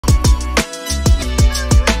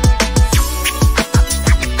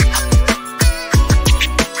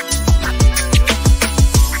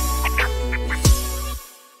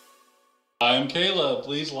Kayla.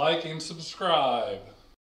 Please like and subscribe.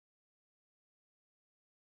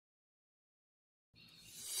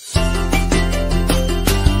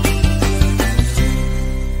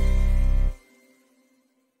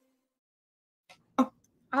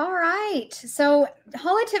 All right. So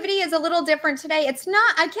Hollitivity is a little different today. It's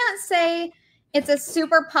not, I can't say it's a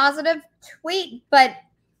super positive tweet, but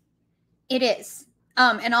it is.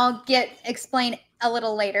 And I'll explain a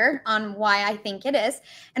little later on why I think it is.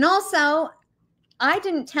 And also, I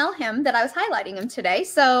didn't tell him that I was highlighting him today.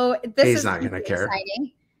 So he's not going to care.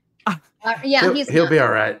 Exciting. Yeah, he'll be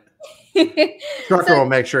all right. Trucker will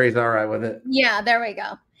make sure he's all right with it. Yeah, there we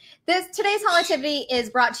go. Today's Hollitivity is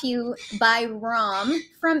brought to you by Rom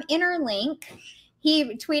from Interlink.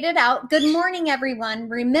 He tweeted out, "Good morning, everyone.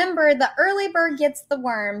 Remember, the early bird gets the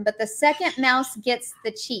worm, but the second mouse gets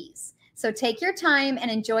the cheese. So take your time and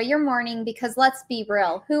enjoy your morning because let's be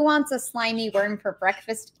real, who wants a slimy worm for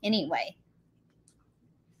breakfast anyway?"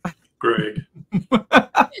 Greg.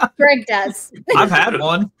 Greg does. I've had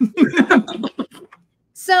one.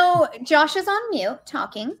 So Josh is on mute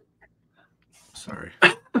talking. Sorry.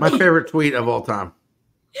 My favorite tweet of all time.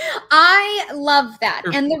 I love that.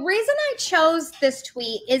 And the reason I chose this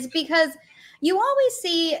tweet is because you always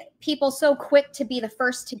see people so quick to be the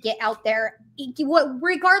first to get out there,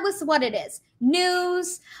 regardless of what it is.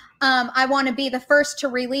 News, I want to be the first to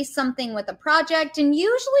release something with a project. And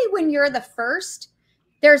usually when you're the first,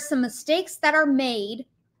 there's some mistakes that are made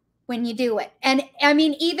when you do it. And I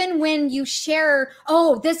mean, even when you share,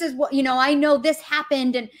 oh, this is what, I know this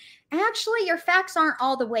happened. And actually your facts aren't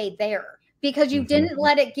all the way there because you didn't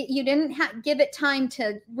let it get, you didn't give it time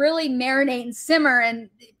to really marinate and simmer and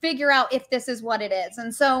figure out if this is what it is.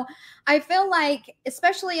 And so I feel like,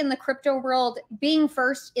 especially in the crypto world, being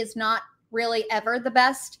first is not really ever the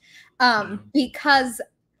best because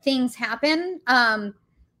things happen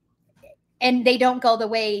and they don't go the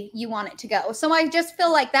way you want it to go. So I just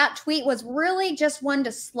feel like that tweet was really just one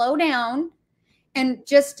to slow down and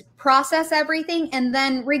just process everything. And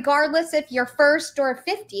then regardless if you're first or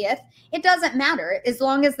 50th, it doesn't matter as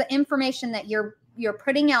long as the information that you're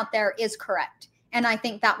putting out there is correct. And I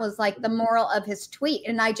think that was like the moral of his tweet.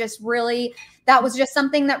 And I just really, that was just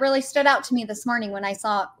something that really stood out to me this morning when I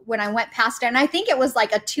went past it. And I think it was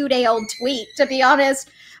like a 2-day-old tweet, to be honest,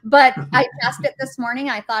 but I passed it this morning.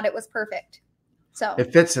 I thought it was perfect. So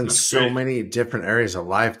it fits in so many different areas of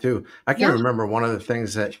life too. I can remember one of the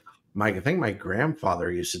things that I think my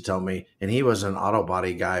grandfather used to tell me, and he was an auto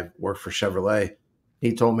body guy, worked for Chevrolet.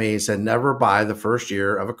 He told me, he said, never buy the first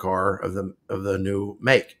year of a car of the new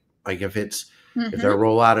make. Like if it's, if they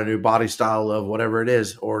roll out a new body style of whatever it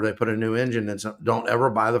is, or they put a new engine in, don't ever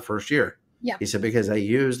buy the first year. Yeah. He said, because they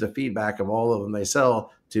use the feedback of all of them they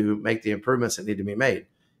sell to make the improvements that need to be made.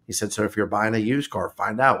 He said, so if you're buying a used car,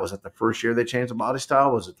 find out, was it the first year they changed the body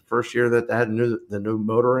style? Was it the first year that they had the new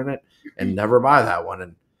motor in it? And never buy that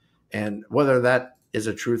one. And whether that is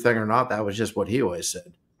a true thing or not, that was just what he always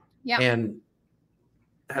said. Yeah. And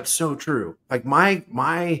that's so true. Like my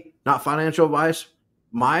not financial advice,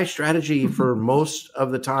 my strategy for most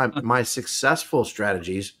of the time, my successful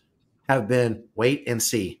strategies have been wait and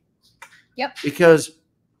see. Yep. Because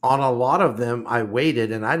on a lot of them, I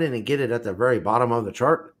waited and I didn't get it at the very bottom of the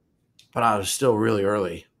chart, but I was still really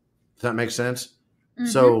early. Does that make sense?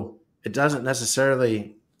 So it doesn't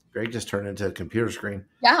necessarily, Greg just turned into a computer screen.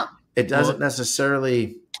 Yeah. It doesn't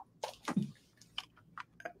necessarily,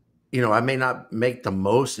 I may not make the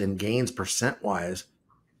most in gains percent wise,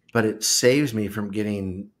 but it saves me from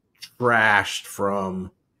getting trashed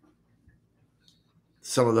from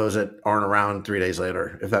some of those that aren't around 3 days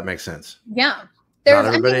later, if that makes sense. Yeah. Not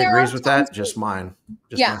everybody agrees with that. Just mine.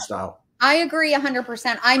 Just my style. I agree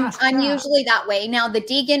 100%. I'm usually that way. Now the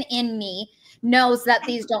Deegan in me knows that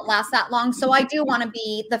these don't last that long. So I do want to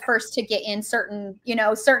be the first to get in certain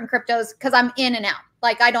cryptos because I'm in and out.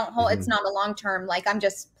 Like I don't hold, it's not a long-term, like I'm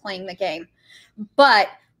just playing the game. But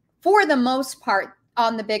for the most part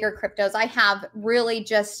on the bigger cryptos, I have really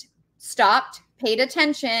just stopped, paid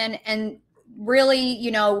attention and really,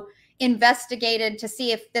 investigated to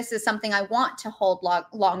see if this is something I want to hold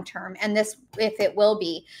long-term and if it will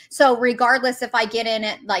be. So regardless if I get in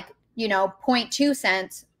at 0.2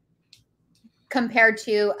 cents, compared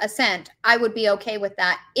to a cent, I would be okay with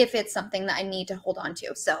that if it's something that I need to hold on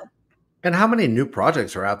to. So, and how many new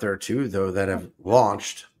projects are out there too, though, that have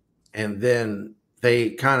launched and then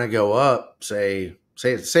they kind of go up, say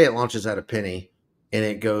it launches at a penny and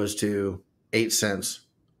it goes to 8 cents,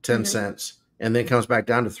 10 cents, and then comes back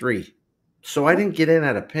down to 3. So I didn't get in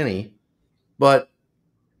at a penny, but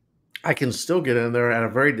I can still get in there at a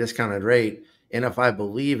very discounted rate. And if I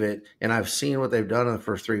believe it, and I've seen what they've done in the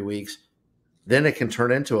first 3 weeks, then it can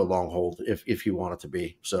turn into a long hold if you want it to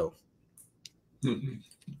be. So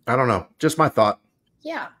I don't know. Just my thought.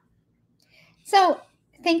 Yeah. So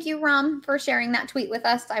thank you, Rom, for sharing that tweet with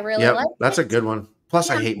us. I really like it. That's a good one. Plus,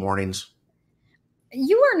 I hate mornings.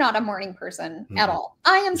 You are not a morning person at all.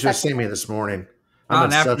 I am. Just see me this morning. I'm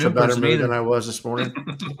in such a better mood than I was this morning.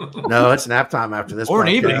 No, it's nap time after this. Or an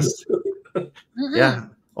evening. Yeah.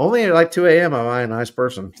 Only at like 2 a.m. am I a nice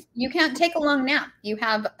person. You can't take a long nap. You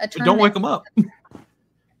have a tournament. Don't wake them up.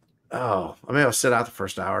 Oh, I mean, I'll sit out the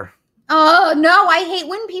first hour. Oh, no. I hate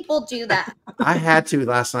when people do that. I had to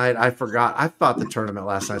last night. I forgot. I thought the tournament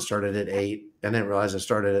last night started at 8 and didn't realize it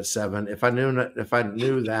started at 7. If I knew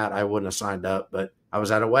that, I wouldn't have signed up. But I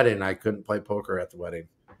was at a wedding. I couldn't play poker at the wedding.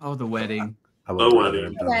 Oh, the wedding.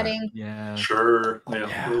 The wedding. Yeah. Sure.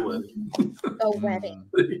 Yeah. The wedding. The wedding.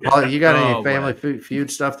 Well, you got any family feud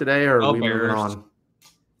stuff today, or are we moving on?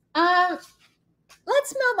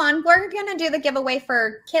 Let's move on. We're gonna do the giveaway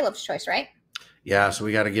for Caleb's Choice, right? Yeah. So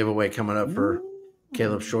we got a giveaway coming up for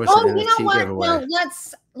Caleb's Choice. Oh, you know what? No,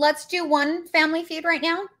 let's do one family feud right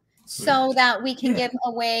now, so that we can give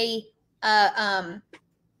away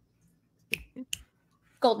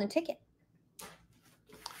golden ticket.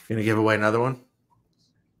 Gonna give away another one?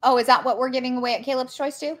 Oh, is that what we're giving away at Caleb's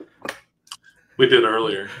Choice too? We did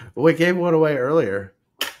earlier. We gave one away earlier.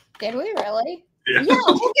 Did we really? Yeah. Yeah,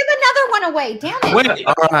 we'll give another one away. Damn it. Wait.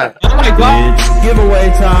 All right. Oh my God. It's giveaway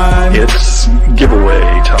time. It's giveaway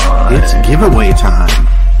time. It's giveaway time.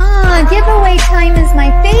 Giveaway time is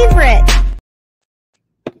my favorite.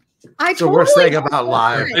 It's the worst thing about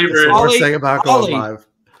live. It's the worst thing about going live.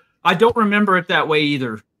 I don't remember it that way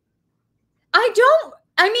either.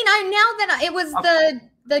 I mean, now that it was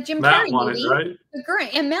the Jim Matt Carrey won movie, it, right? the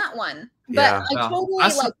great, and Matt won, but I totally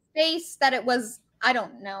spaced that it was. I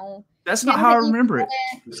don't know. That's not how I remember it.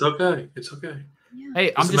 It's okay. It's okay. Yeah.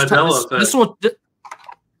 Hey, I'm just telling this will.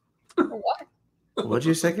 What? What'd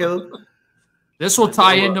you say, Caleb? This will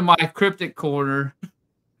tie into my cryptic corner.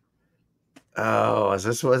 Oh,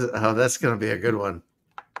 that's going to be a good one.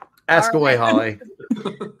 Ask away, Holly.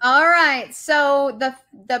 All right. So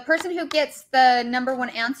the person who gets the number one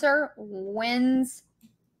answer wins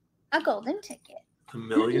a golden ticket. $1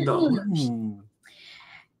 million.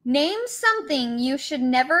 Name something you should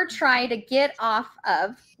never try to get off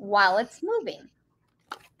of while it's moving.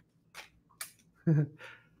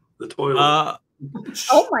 The toilet.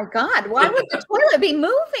 Oh my God. Why would the toilet be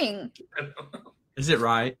moving? Is it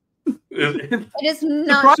right? It is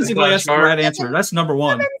not. Surprisingly, that's the right answer. That's number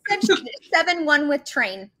one. 7-1 with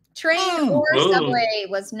train. Train or subway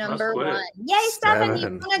was number one. Yay, 7.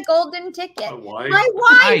 You won a golden ticket. My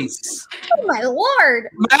wife. Nice. Oh my Lord.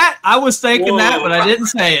 Matt, I was thinking that, but I didn't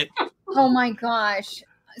say it. Oh my gosh.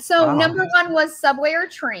 So number 1 was subway or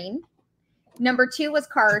train. Number 2 was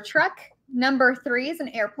car or truck. Number 3 is an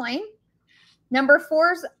airplane. Number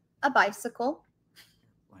 4 is a bicycle.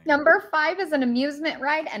 Number 5 is an amusement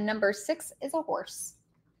ride, and number 6 is a horse.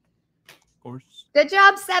 Horse. Good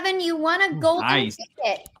job, 7. You won a golden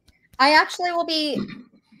ticket. I actually will be.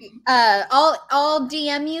 I'll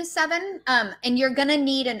DM you, 7. And you're gonna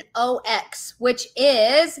need an OX, which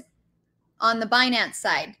is on the Binance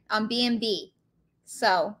side on BNB.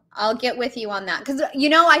 So I'll get with you on that because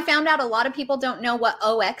I found out a lot of people don't know what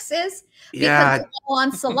OX is because it's all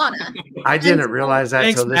on Solana. I didn't realize that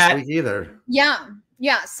until this week either. Yeah.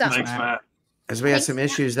 Yeah. So Thanks, Matt. As we had some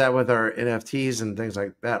issues that with our NFTs and things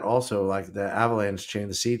like that, also like the Avalanche chain,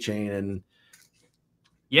 the C chain, and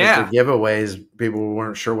the giveaways, people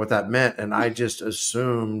weren't sure what that meant, and I just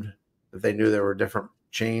assumed that they knew there were different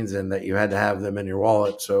chains and that you had to have them in your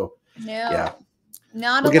wallet. So we'll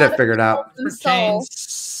get it figured out. Chains,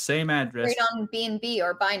 same address. Right on BNB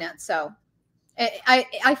or Binance. So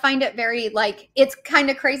I find it very it's kind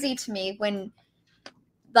of crazy to me when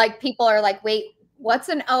people are like, wait, what's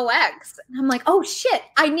an OX? And I'm like, oh shit,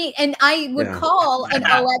 I would call an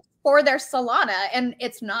OX for their Solana, and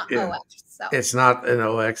it's not OX. So it's not an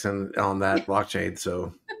OX on that blockchain.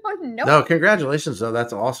 So no, congratulations though.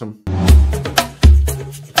 That's awesome.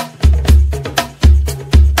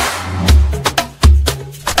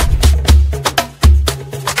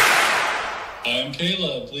 I'm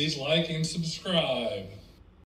Caleb. Please like and subscribe.